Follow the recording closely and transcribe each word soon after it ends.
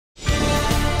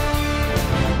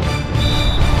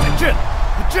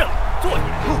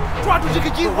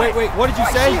Wait, what did you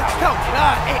say?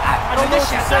 I don't know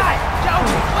what you said.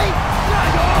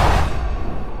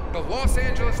 The Los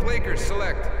Angeles Lakers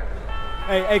select.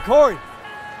 Hey, Corey.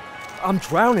 I'm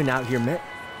drowning out here, man.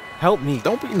 Help me.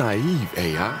 Don't be naive,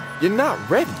 AI. You're not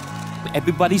ready.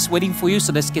 Everybody's waiting for you,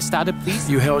 so let's get started, please.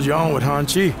 You held your own with Han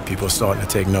Chi. People are starting to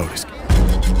take notice.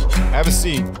 Have a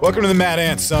seat. Welcome to the Mad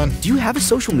Ants, son. Do you have a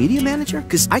social media manager?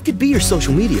 Because I could be your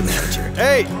social media manager.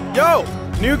 Hey, yo,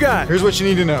 new guy. Here's what you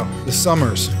need to know. The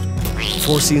Summers.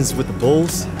 4 seasons with the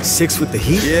Bulls, 6 with the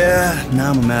Heat. Yeah,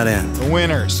 now I'm a Mad Ant. The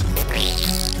winners.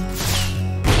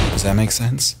 Does that make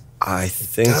sense? I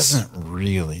think... Doesn't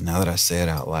really, now that I say it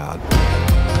out loud.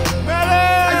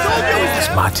 It's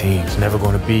my team. It's never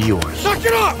going to be yours. Knock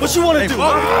it off! What you want to do?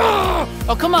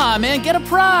 Oh, come on, man, get a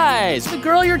prize. The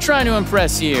girl you're trying to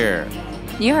impress here.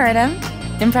 You heard him.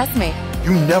 Impress me.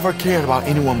 You never cared about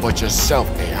anyone but yourself,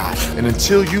 AI. And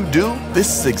until you do, this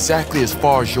is exactly as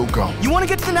far as you'll go. You want to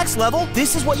get to the next level?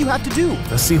 This is what you have to do.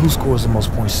 Let's see who scores the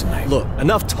most points tonight. Look,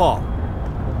 enough talk.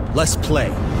 Let's play.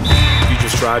 You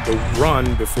just tried to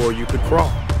run before you could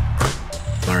crawl.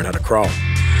 Learn how to crawl.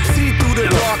 See through the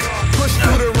dark, push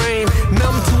through the rain,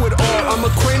 numb to it all, I'm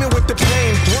acquainted with the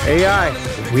pain. AI,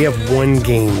 we have 1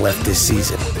 game left this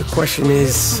season. The question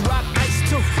is,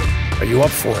 are you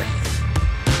up for it?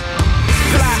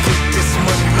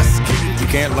 You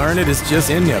can't learn it, it's just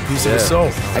in you, a piece of the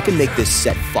soul. I can make this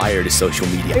set fire to social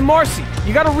media. Hey, Marcy,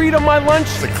 you got to read on my lunch?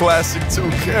 The classic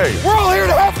 2K. We're all here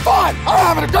to have fun.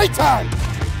 I'm having a great time.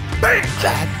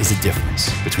 That is the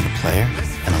difference between a player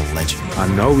and a legend. I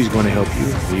know he's going to help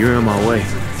you, but you're in my way.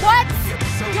 What's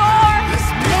your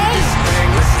name?